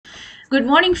Good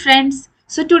morning, friends.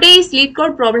 So today's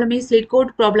LeetCode problem is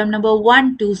LeetCode problem number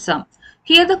 1 to sum.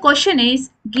 Here the question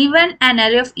is, given an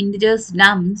array of integers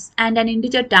nums and an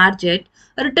integer target,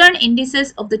 return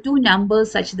indices of the two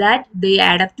numbers such that they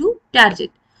add up to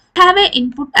target. Have an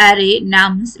input array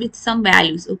nums with some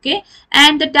values, okay,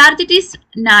 and the target is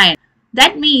 9.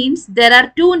 That means there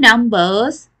are two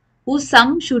numbers whose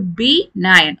sum should be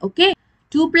 9, okay.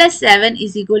 2 plus 7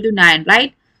 is equal to 9,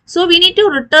 right? So we need to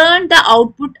return the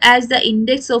output as the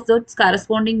index of those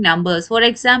corresponding numbers. For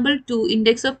example,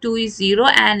 index of 2 is 0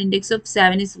 and index of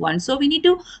 7 is 1. So we need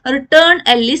to return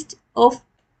a list of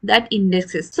that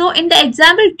indexes. So in the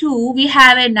example 2, we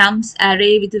have a nums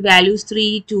array with the values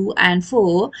 3, 2 and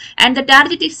 4 and the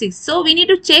target is 6. So we need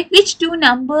to check which two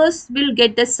numbers will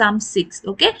get the sum 6.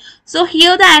 Okay. So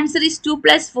here the answer is 2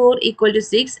 plus 4 equal to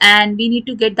 6 and we need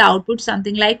to get the output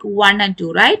something like 1 and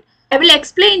 2, right? I will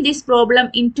explain this problem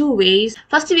in two ways.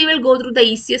 First, we will go through the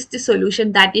easiest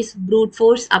solution, that is brute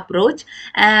force approach,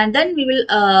 and then we will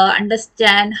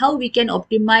understand how we can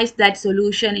optimize that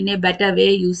solution in a better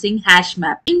way using hash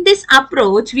map. In this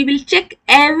approach, we will check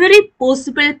every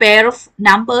possible pair of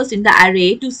numbers in the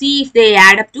array to see if they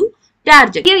add up to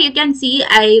target. Here you can see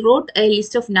I wrote a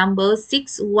list of numbers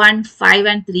 6, 1, 5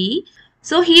 and 3.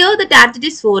 So here the target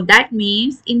is 4. That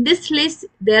means in this list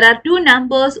there are two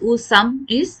numbers whose sum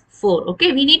is 4.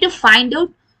 Okay, we need to find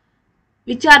out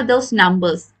which are those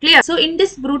numbers. Clear? So in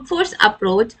this brute force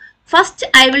approach, first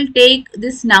I will take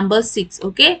this number 6.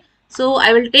 Okay, so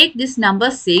I will take this number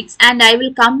 6 and I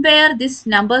will compare this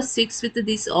number 6 with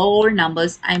these all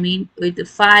numbers. I mean with the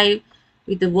 5,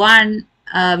 with the 1,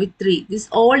 with 3. These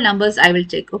all numbers I will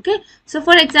check. Okay, so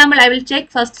for example, I will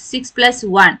check first 6 plus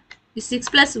 1. This 6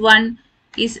 plus 1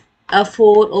 is a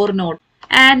 4 or not.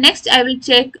 And next I will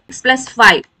check 6 plus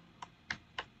 5.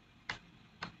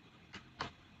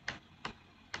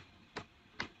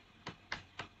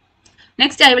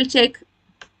 Next I will check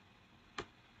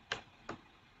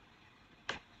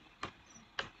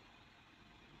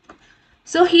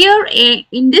so here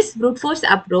in this brute force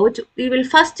approach, we will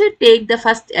first take the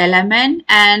first element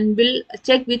and will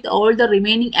check with all the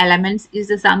remaining elements is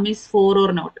the sum is 4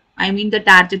 or not. I mean the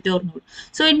target or not.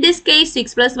 So in this case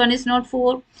 6 plus 1 is not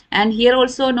 4 and here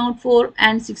also not 4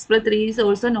 and 6 plus 3 is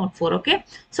also not 4. Okay.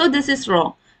 So this is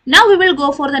wrong. Now we will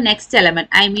go for the next element.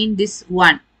 I mean this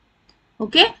 1.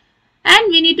 Okay. And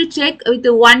we need to check with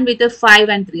the 1 with the 5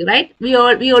 and 3, right? We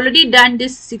already done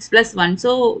this 6 plus 1.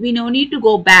 So we no need to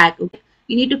go back. Okay?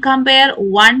 We need to compare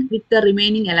 1 with the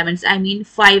remaining elements. I mean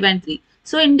 5 and 3.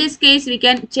 So in this case, we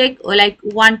can check like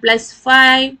 1 plus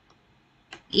 5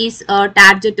 is a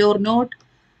target or not.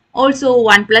 Also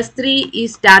 1 plus 3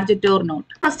 is target or not.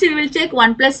 First we will check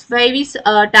 1 plus 5 is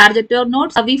target or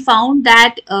not. We found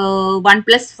that 1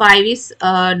 plus 5 is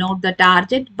not the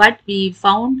target, but we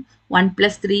found 1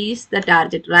 plus 3 is the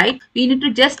target, right? We need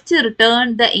to just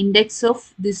return the index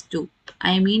of these two.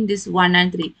 I mean this 1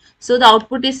 and 3. So the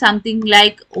output is something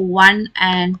like 1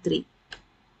 and 3.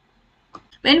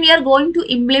 When we are going to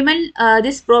implement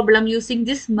this problem using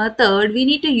this method, we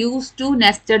need to use two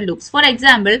nested loops. For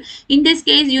example, in this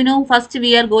case, you know, first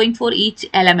we are going for each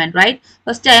element, right?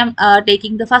 First I am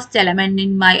taking the first element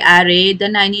in my array.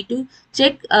 Then I need to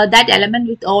check that element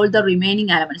with all the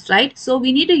remaining elements, right? So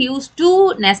we need to use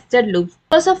two nested loops.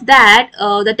 Because of that,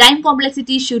 the time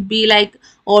complexity should be like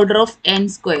order of n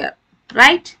square,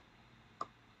 right?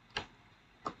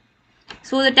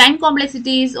 So the time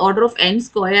complexity is order of n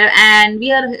square, and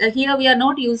we are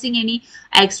not using any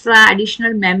extra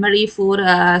additional memory for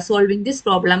solving this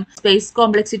problem. Space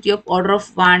complexity of order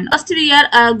of 1. First we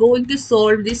are going to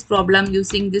solve this problem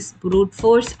using this brute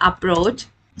force approach.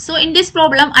 So in this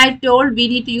problem, I told we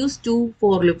need to use two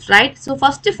for loops, right? So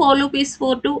first for loop is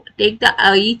for to take the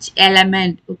each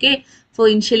element. Okay. So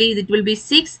initially it will be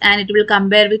 6 and it will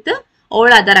compare with the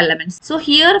all other elements. So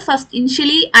here first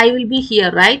initially I will be here,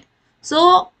 right?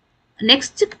 So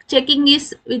next checking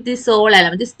is with this whole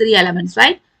element, these three elements,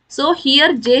 right? So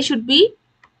here j should be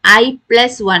I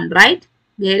plus 1, right?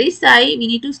 Where is I? We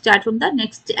need to start from the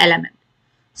next element.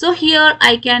 So here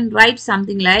I can write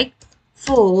something like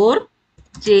for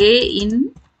j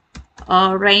in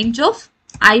a range of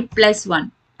I plus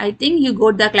 1. I think you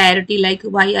got the clarity like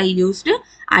why I used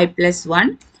I plus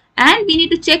 1. And we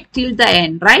need to check till the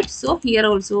end, right? So here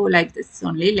also like this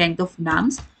only length of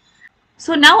nums.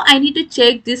 So now I need to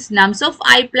check this nums of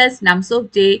I plus nums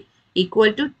of j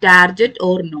equal to target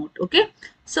or not. Okay.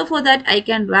 So for that I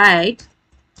can write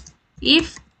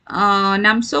if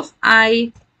nums of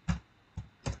I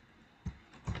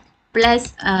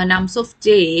plus nums of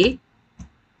j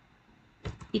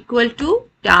equal to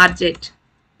target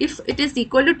If it is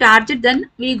equal to target, then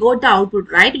we got the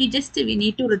output, right? We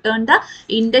need to return the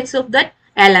index of that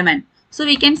element. So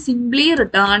we can simply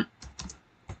return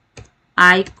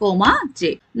I comma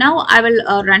j. Now I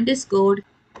will run this code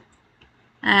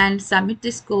and submit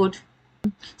this code.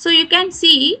 So you can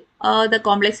see the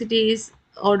complexity is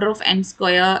order of n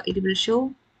square. It will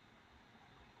show.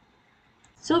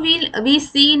 So we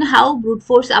seen how brute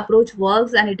force approach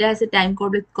works, and it has a time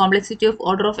complexity of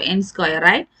order of n square,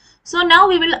 right? So now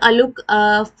we will look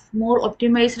more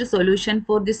optimized solution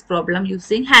for this problem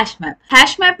using hash map.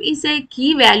 Hash map is a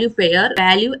key value pair.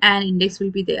 Value and index will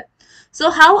be there. So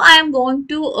how I am going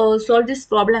to solve this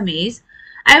problem is,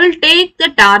 I will take the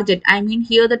target. I mean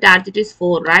here the target is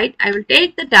 4, right? I will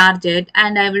take the target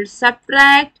and I will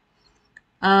subtract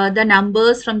the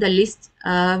numbers from the list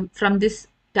from this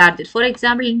target. For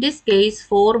example, in this case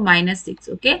 4 minus 6.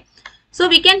 Okay, so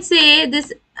we can say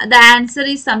this, the answer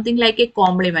is something like a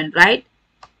complement, right?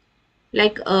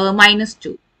 Like minus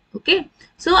 2. Okay,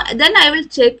 so then I will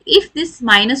check if this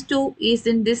minus 2 is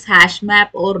in this hash map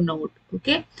or not.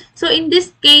 Okay, so in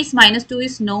this case minus 2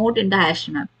 is not in the hash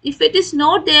map. If it is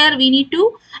not there, we need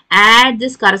to add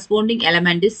this corresponding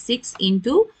element, this 6,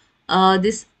 into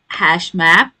this hash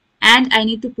map, and I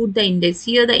need to put the index.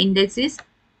 Here the index is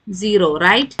 0,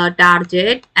 right?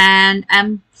 Target, and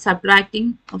I'm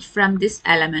subtracting from this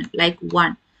element like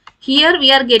 1. Here we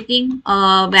are getting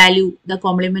value, the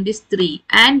complement is 3,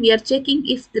 and we are checking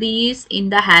if 3 is in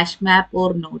the hash map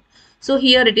or not. So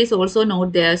here it is also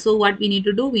not there. So what we need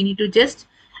to do, we need to just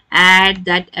add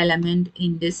that element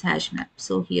in this hash map.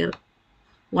 So here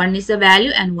 1 is the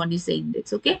value and 1 is the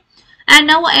index. Okay, and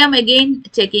now I am again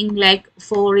checking like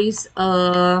 4 is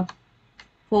 4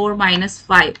 minus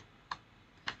 5.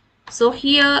 So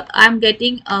here I am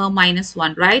getting minus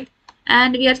 1, right?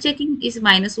 And we are checking is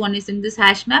minus 1 is in this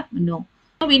hash map? No.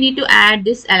 So we need to add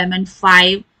this element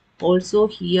 5 also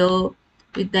here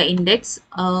with the index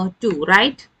 2,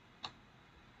 right?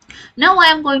 Now I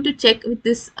am going to check with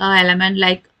this element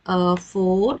like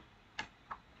 4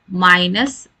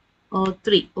 minus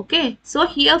 3. Okay, so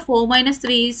here 4 minus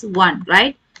 3 is 1,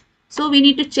 right? So we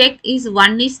need to check is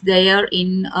 1 is there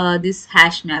in this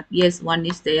hash map. Yes, 1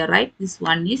 is there, right? This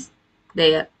 1 is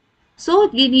there. So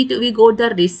we got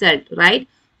the result, right?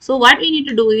 So what we need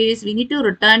to do is we need to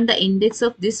return the index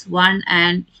of this one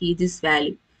and this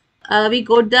value. We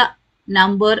got the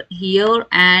number here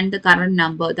and the current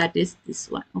number, that is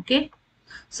this one. Okay,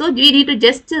 so we need to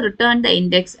just return the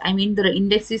index. I mean the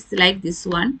index is like this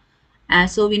one,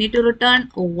 so we need to return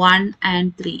 1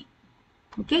 and 3.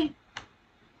 Okay,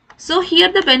 so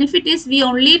here the benefit is we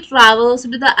only traversed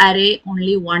the array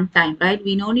only one time, right?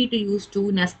 We no need to use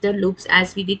 2 nested loops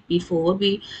as we did before.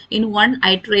 We in one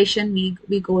iteration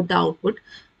we got the output.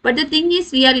 But the thing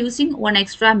is we are using one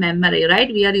extra memory, right?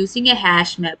 We are using a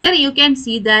hash map. Here you can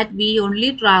see that we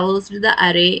only traversed the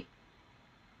array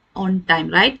on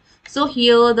time, right? So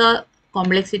here the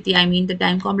complexity, I mean the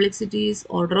time complexity is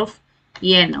order of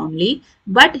n only.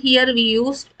 But here we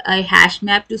used a hash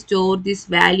map to store this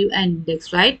value and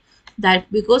index, right?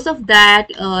 That because of that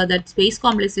that space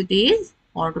complexity is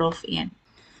order of n.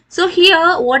 So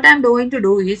here what I'm going to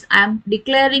do is I'm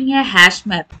declaring a hash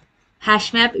map.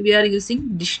 Hash map we are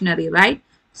using dictionary, right?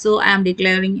 So I'm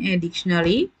declaring a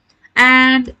dictionary,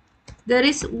 and there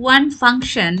is one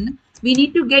function. We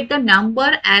need to get the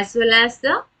number as well as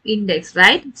the index,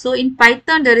 right? So in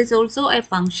Python there is also a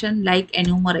function like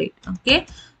enumerate. Okay,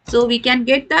 so we can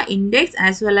get the index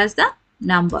as well as the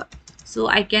number. So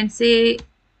I can say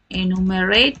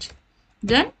enumerate,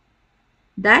 then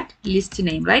that list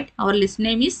name, right? Our list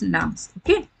name is nums.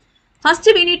 Okay, first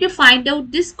we need to find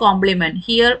out this complement.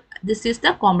 Here this is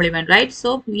the complement, right?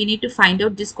 So we need to find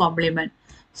out this complement.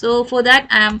 So for that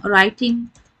I am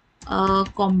writing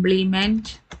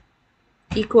complement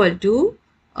equal to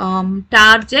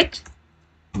target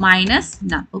minus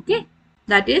num. Okay,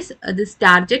 that is this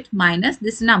target minus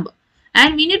this number,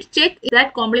 and we need to check if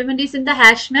that complement is in the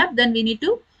hash map. Then we need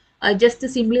to just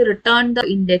simply return the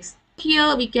index.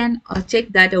 Here we can check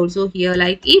that also here,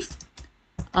 like if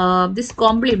this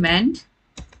complement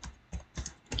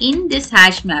in this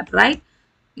hash map, right?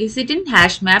 Is it in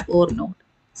hash map or not?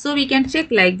 So we can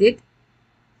check like that.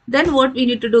 Then what we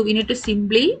need to do, we need to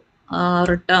simply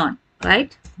return,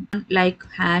 right? Like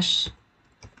hash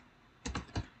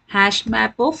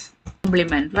map of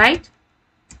complement, right?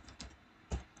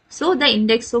 So the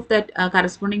index of that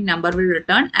corresponding number will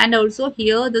return, and also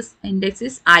here this index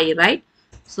is I, right?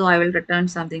 So I will return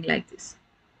something like this.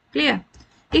 Clear?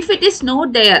 If it is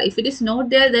not there,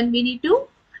 then we need to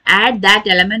add that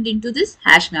element into this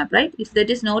hash map, right? If that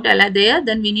is not there,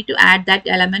 then we need to add that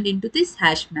element into this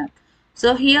hash map.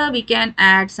 So here we can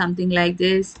add something like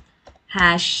this,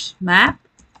 hash map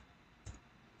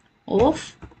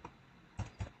of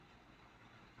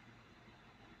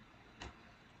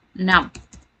num,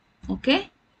 okay,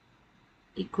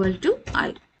 equal to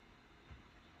I,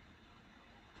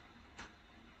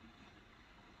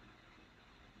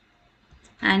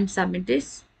 and submit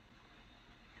this.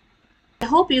 I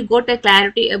hope you got a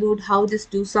clarity about how this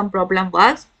do sum problem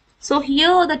works. So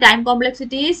here the time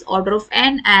complexity is order of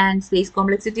n and space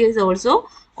complexity is also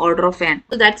order of n.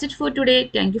 So that's it for today.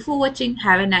 Thank you for watching.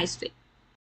 Have a nice day.